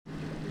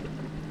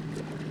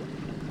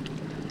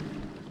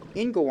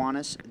In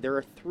Gowanus, there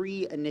are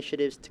three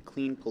initiatives to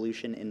clean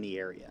pollution in the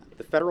area.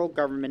 The federal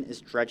government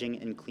is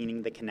dredging and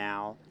cleaning the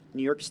canal,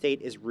 New York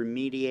State is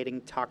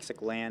remediating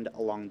toxic land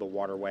along the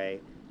waterway,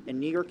 and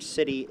New York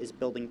City is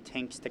building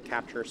tanks to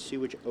capture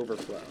sewage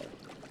overflow.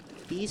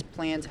 These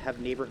plans have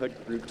neighborhood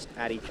groups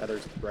at each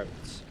other's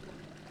throats.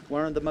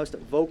 One of the most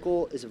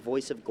vocal is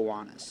Voice of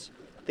Gowanus.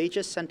 They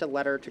just sent a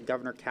letter to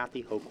Governor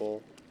Kathy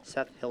Hochul.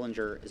 Seth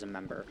Hillinger is a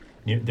member.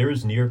 There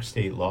is New York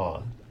state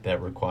law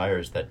that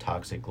requires that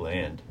toxic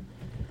land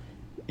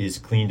is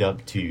cleaned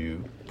up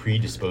to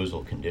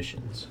pre-disposal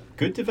conditions.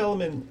 Good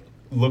development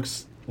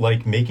looks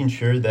like making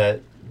sure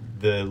that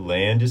the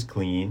land is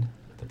clean,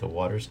 that the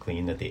water is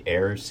clean, that the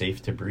air is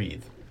safe to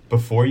breathe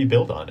before you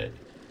build on it.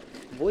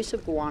 Voice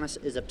of Gowanus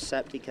is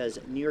upset because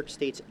New York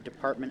State's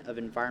Department of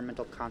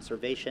Environmental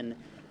Conservation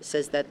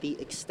says that the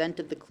extent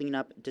of the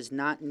cleanup does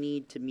not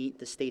need to meet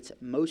the state's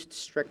most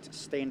strict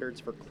standards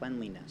for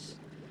cleanliness.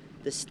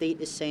 The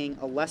state is saying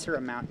a lesser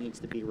amount needs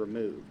to be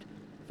removed.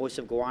 Voice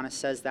of Gowanus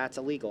says that's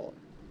illegal.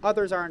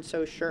 Others aren't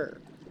so sure.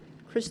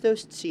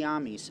 Christos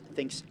Tsiamis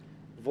thinks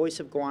Voice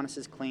of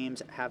Gowanus'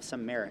 claims have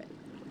some merit.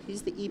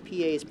 He's the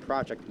EPA's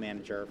project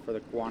manager for the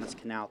Gowanus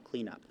Canal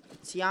cleanup.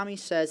 Tsiamis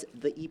says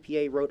the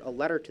EPA wrote a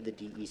letter to the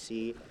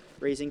DEC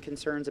raising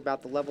concerns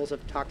about the levels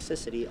of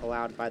toxicity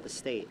allowed by the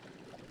state.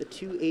 The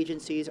two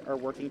agencies are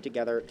working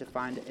together to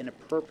find an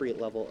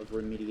appropriate level of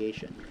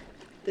remediation.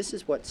 This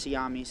is what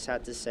Tsiamis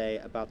had to say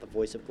about the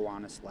Voice of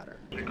Gowanus letter.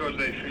 Because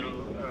they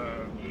feel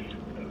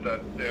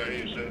that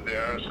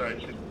there are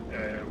sites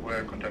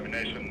where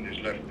contamination is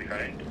left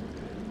behind,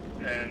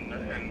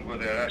 and what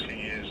they're asking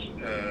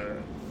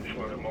is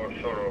for a more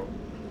thorough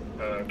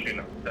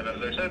cleanup. And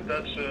as I said,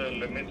 that's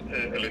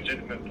a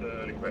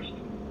legitimate request.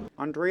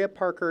 Andrea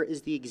Parker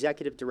is the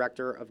executive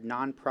director of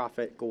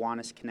nonprofit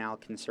Gowanus Canal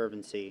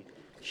Conservancy.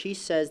 She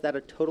says that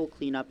a total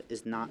cleanup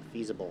is not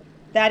feasible.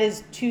 That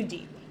is too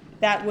deep.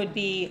 That would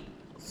be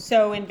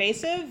so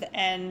invasive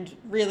and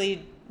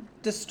really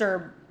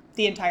disturb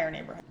the entire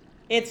neighborhood.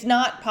 It's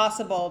not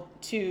possible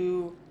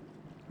to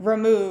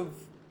remove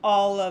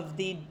all of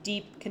the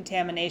deep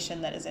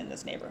contamination that is in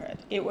this neighborhood.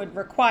 It would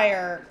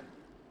require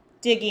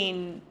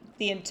digging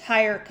the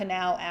entire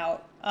canal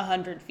out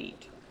 100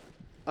 feet.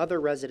 Other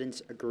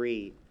residents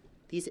agree.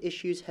 These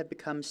issues have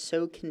become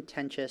so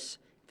contentious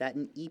that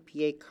an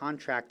EPA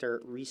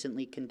contractor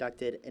recently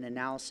conducted an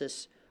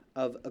analysis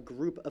of a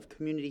group of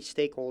community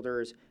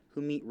stakeholders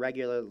who meet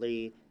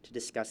regularly to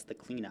discuss the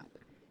cleanup,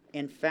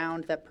 and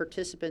found that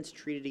participants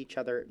treated each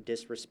other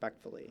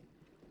disrespectfully.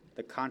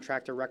 The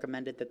contractor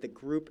recommended that the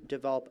group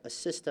develop a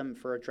system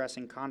for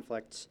addressing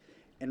conflicts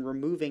and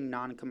removing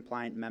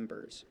non-compliant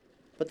members.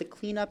 But the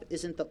cleanup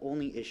isn't the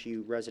only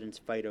issue residents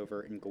fight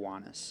over in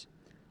Gowanus.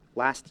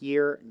 Last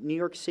year, New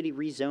York City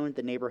rezoned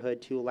the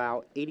neighborhood to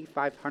allow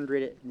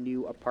 8,500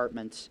 new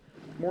apartments,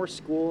 more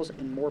schools,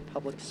 and more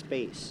public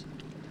space.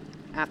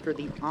 After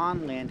the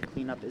on-land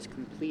cleanup is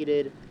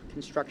completed,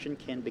 construction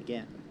can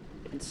begin.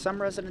 And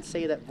some residents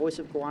say that Voice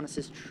of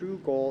Gowanus'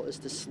 true goal is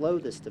to slow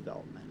this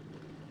development.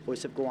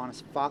 Voice of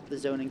Gowanus fought the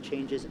zoning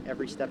changes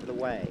every step of the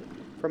way,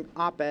 from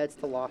op-eds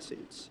to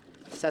lawsuits.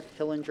 Seth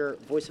Hillinger,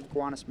 Voice of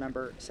Gowanus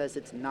member, says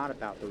it's not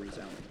about the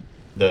rezoning.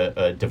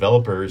 The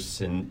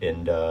developers and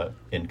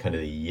kind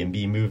of the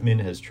YIMBY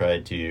movement has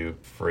tried to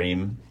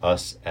frame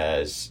us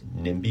as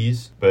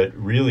NIMBYs, but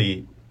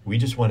really we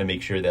just want to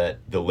make sure that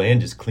the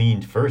land is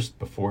cleaned first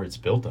before it's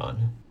built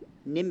on.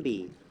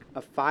 NIMBY,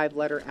 a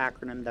 5-letter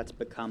acronym that's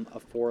become a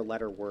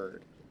 4-letter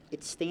word.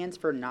 It stands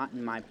for Not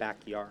in My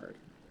Backyard.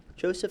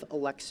 Joseph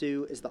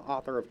Alexou is the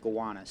author of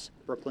Gowanus,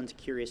 Brooklyn's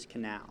Curious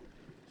Canal.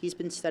 He's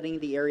been studying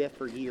the area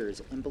for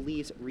years and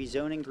believes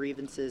rezoning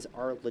grievances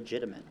are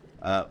legitimate.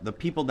 The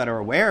people that are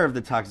aware of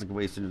the toxic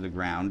waste into the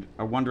ground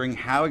are wondering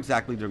how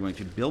exactly they're going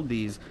to build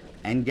these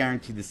and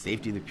guarantee the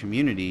safety of the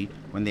community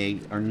when they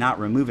are not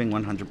removing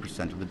 100%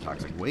 of the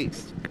toxic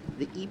waste.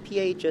 The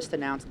EPA just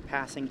announced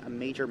passing a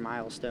major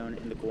milestone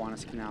in the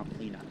Gowanus Canal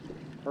cleanup.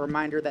 A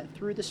reminder that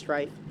through the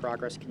strife,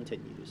 progress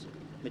continues.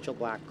 Mitchell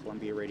Black,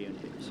 Columbia Radio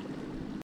News.